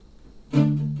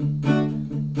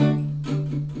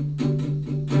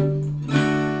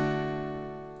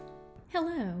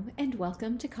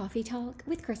welcome to Coffee Talk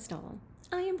with Crystal.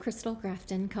 I am Crystal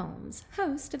Grafton Combs,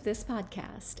 host of this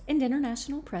podcast and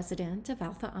International President of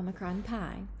Alpha Omicron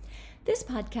Pi. This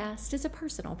podcast is a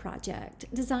personal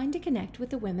project designed to connect with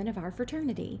the women of our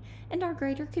fraternity and our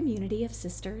greater community of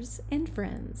sisters and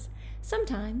friends.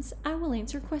 Sometimes I will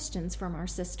answer questions from our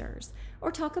sisters or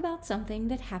talk about something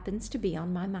that happens to be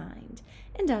on my mind,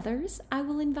 and others I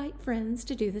will invite friends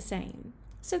to do the same.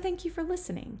 So thank you for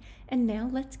listening, and now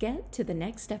let's get to the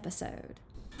next episode.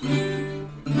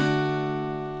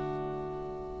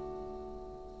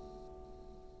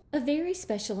 A very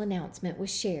special announcement was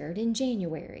shared in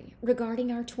January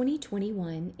regarding our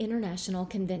 2021 International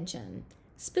Convention,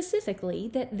 specifically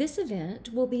that this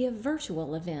event will be a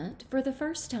virtual event for the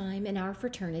first time in our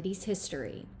fraternity's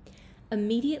history.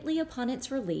 Immediately upon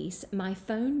its release, my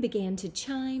phone began to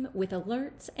chime with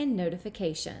alerts and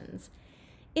notifications.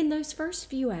 In those first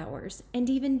few hours, and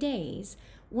even days,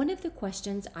 one of the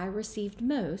questions I received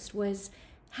most was,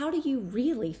 how do you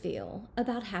really feel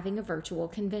about having a virtual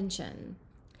convention?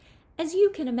 As you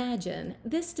can imagine,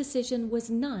 this decision was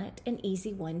not an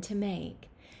easy one to make.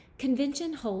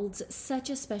 Convention holds such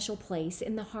a special place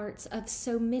in the hearts of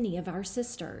so many of our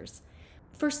sisters.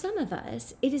 For some of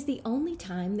us, it is the only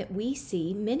time that we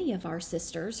see many of our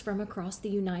sisters from across the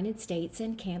United States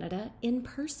and Canada in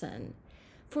person.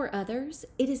 For others,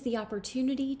 it is the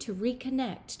opportunity to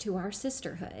reconnect to our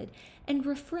sisterhood and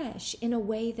refresh in a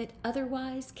way that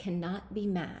otherwise cannot be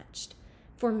matched.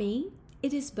 For me,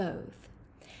 it is both.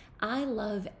 I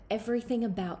love everything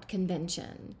about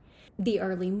convention. The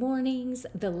early mornings,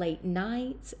 the late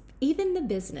nights, even the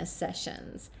business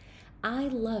sessions. I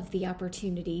love the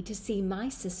opportunity to see my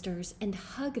sisters and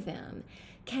hug them,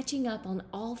 catching up on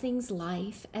all things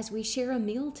life as we share a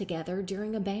meal together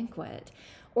during a banquet,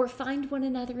 or find one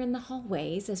another in the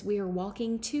hallways as we are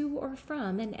walking to or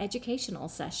from an educational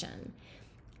session.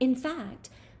 In fact,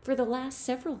 for the last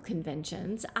several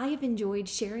conventions, I have enjoyed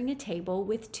sharing a table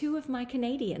with two of my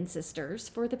Canadian sisters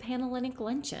for the Panhellenic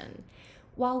Luncheon.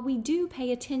 While we do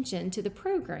pay attention to the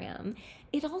program,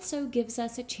 it also gives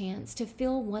us a chance to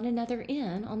fill one another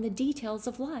in on the details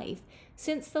of life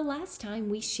since the last time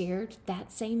we shared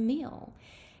that same meal.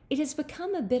 It has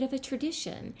become a bit of a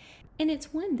tradition, and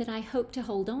it's one that I hope to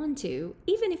hold on to,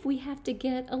 even if we have to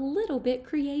get a little bit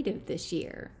creative this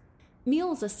year.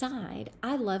 Meals aside,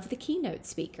 I love the keynote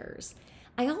speakers.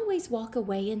 I always walk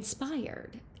away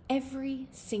inspired, every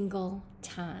single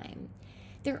time.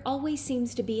 There always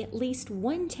seems to be at least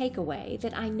one takeaway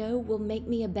that I know will make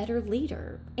me a better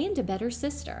leader and a better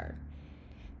sister.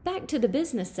 Back to the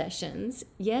business sessions,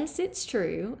 yes, it's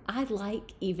true, I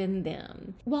like even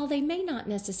them. While they may not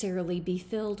necessarily be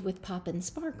filled with pop and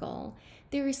sparkle,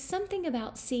 there is something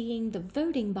about seeing the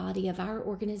voting body of our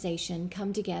organization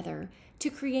come together to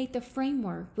create the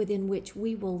framework within which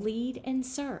we will lead and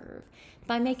serve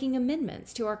by making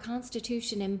amendments to our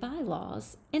Constitution and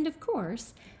bylaws, and of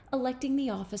course, electing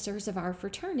the officers of our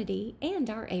fraternity and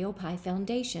our AOPI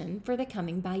Foundation for the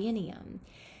coming biennium.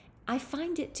 I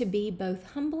find it to be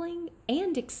both humbling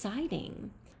and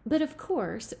exciting. But of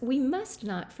course, we must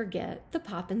not forget the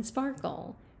pop and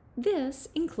sparkle. This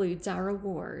includes our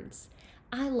awards.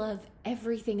 I love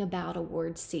everything about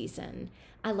awards season.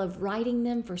 I love writing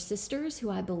them for sisters who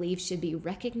I believe should be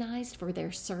recognized for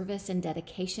their service and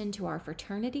dedication to our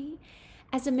fraternity.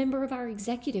 As a member of our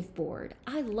executive board,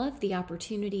 I love the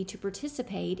opportunity to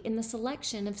participate in the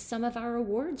selection of some of our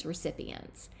awards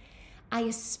recipients. I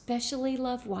especially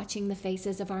love watching the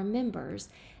faces of our members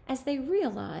as they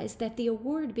realize that the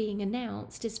award being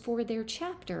announced is for their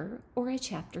chapter or a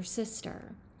chapter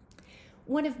sister.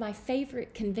 One of my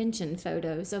favorite convention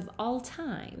photos of all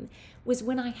time was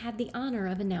when I had the honor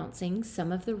of announcing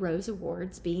some of the Rose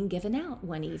Awards being given out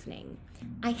one evening.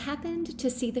 I happened to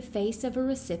see the face of a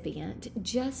recipient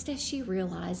just as she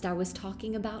realized I was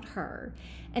talking about her,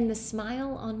 and the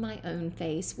smile on my own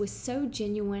face was so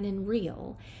genuine and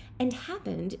real, and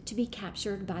happened to be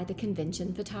captured by the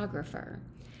convention photographer.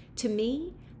 To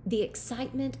me, the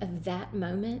excitement of that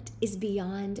moment is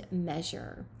beyond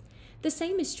measure. The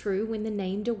same is true when the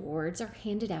named awards are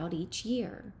handed out each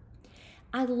year.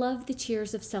 I love the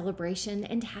cheers of celebration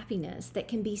and happiness that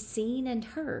can be seen and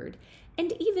heard,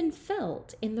 and even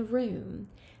felt in the room.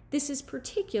 This is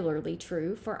particularly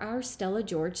true for our Stella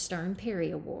George Stern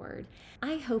Perry Award.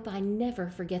 I hope I never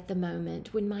forget the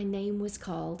moment when my name was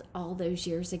called all those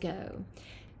years ago.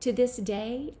 To this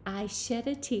day, I shed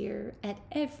a tear at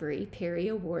every Perry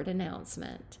Award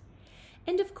announcement.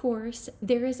 And of course,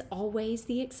 there is always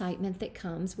the excitement that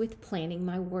comes with planning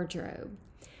my wardrobe.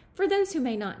 For those who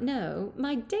may not know,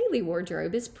 my daily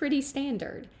wardrobe is pretty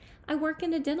standard. I work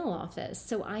in a dental office,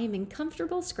 so I am in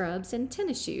comfortable scrubs and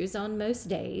tennis shoes on most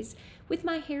days, with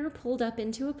my hair pulled up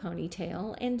into a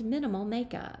ponytail and minimal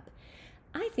makeup.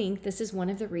 I think this is one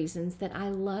of the reasons that I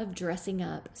love dressing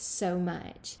up so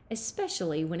much,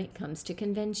 especially when it comes to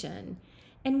convention.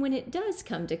 And when it does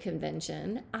come to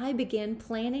convention, I begin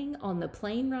planning on the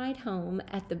plane ride home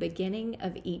at the beginning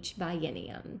of each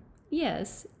biennium.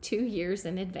 Yes, 2 years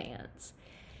in advance.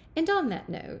 And on that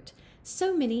note,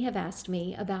 so many have asked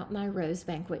me about my rose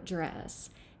banquet dress.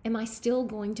 Am I still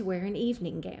going to wear an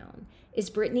evening gown?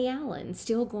 Is Brittany Allen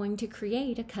still going to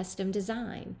create a custom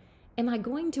design? Am I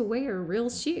going to wear real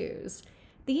shoes?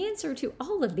 The answer to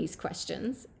all of these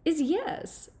questions is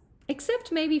yes,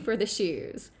 except maybe for the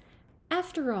shoes.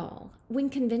 After all, when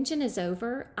convention is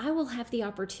over, I will have the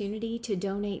opportunity to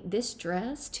donate this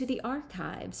dress to the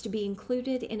archives to be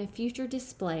included in a future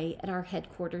display at our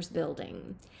headquarters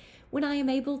building. When I am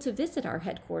able to visit our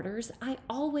headquarters, I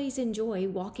always enjoy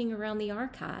walking around the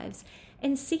archives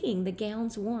and seeing the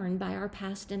gowns worn by our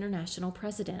past international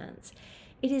presidents.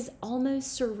 It is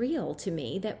almost surreal to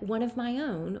me that one of my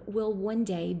own will one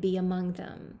day be among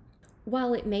them.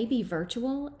 While it may be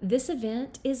virtual, this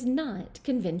event is not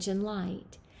convention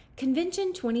light.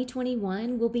 Convention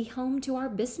 2021 will be home to our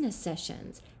business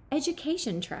sessions,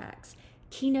 education tracks,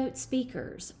 keynote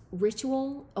speakers,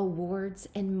 ritual, awards,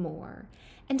 and more.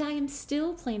 And I am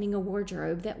still planning a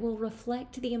wardrobe that will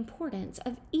reflect the importance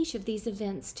of each of these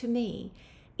events to me,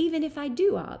 even if I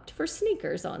do opt for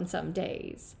sneakers on some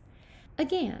days.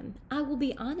 Again, I will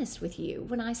be honest with you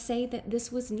when I say that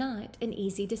this was not an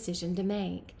easy decision to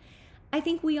make. I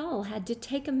think we all had to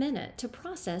take a minute to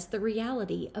process the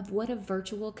reality of what a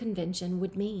virtual convention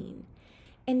would mean.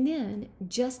 And then,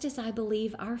 just as I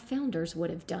believe our founders would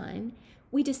have done,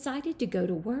 we decided to go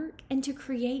to work and to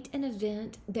create an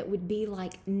event that would be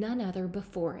like none other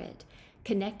before it,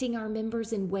 connecting our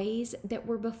members in ways that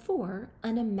were before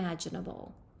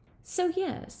unimaginable. So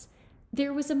yes,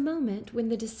 there was a moment when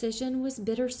the decision was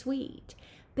bittersweet,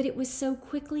 but it was so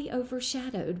quickly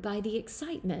overshadowed by the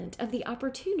excitement of the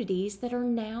opportunities that are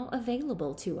now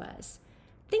available to us.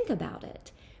 Think about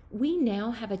it. We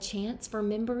now have a chance for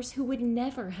members who would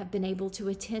never have been able to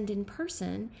attend in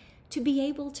person to be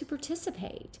able to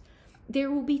participate.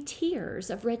 There will be tiers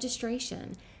of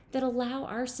registration that allow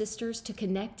our sisters to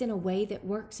connect in a way that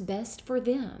works best for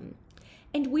them.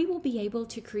 And we will be able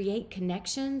to create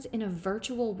connections in a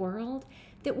virtual world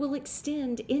that will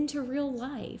extend into real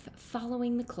life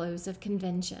following the close of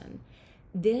convention.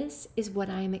 This is what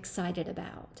I am excited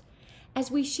about. As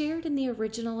we shared in the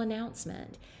original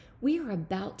announcement, we are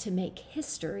about to make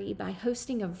history by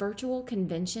hosting a virtual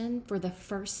convention for the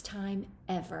first time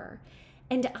ever.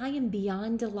 And I am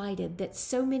beyond delighted that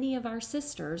so many of our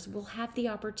sisters will have the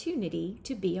opportunity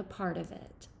to be a part of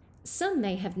it. Some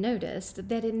may have noticed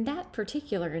that in that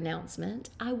particular announcement,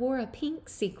 I wore a pink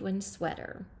sequin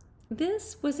sweater.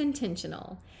 This was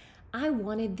intentional. I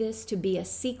wanted this to be a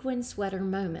sequin sweater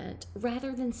moment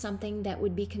rather than something that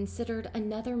would be considered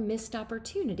another missed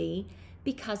opportunity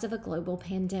because of a global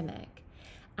pandemic.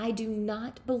 I do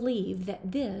not believe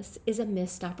that this is a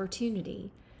missed opportunity.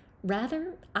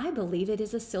 Rather, I believe it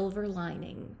is a silver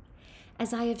lining.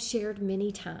 As I have shared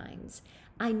many times,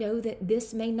 I know that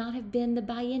this may not have been the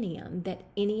biennium that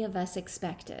any of us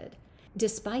expected.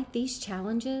 Despite these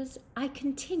challenges, I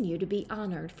continue to be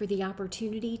honored for the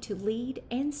opportunity to lead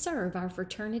and serve our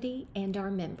fraternity and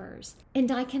our members. And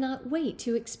I cannot wait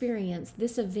to experience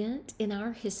this event in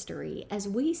our history as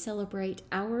we celebrate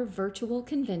our virtual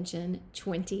convention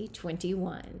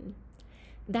 2021.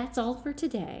 That's all for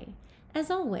today.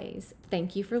 As always,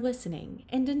 thank you for listening,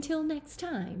 and until next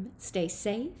time, stay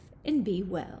safe and be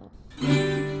well.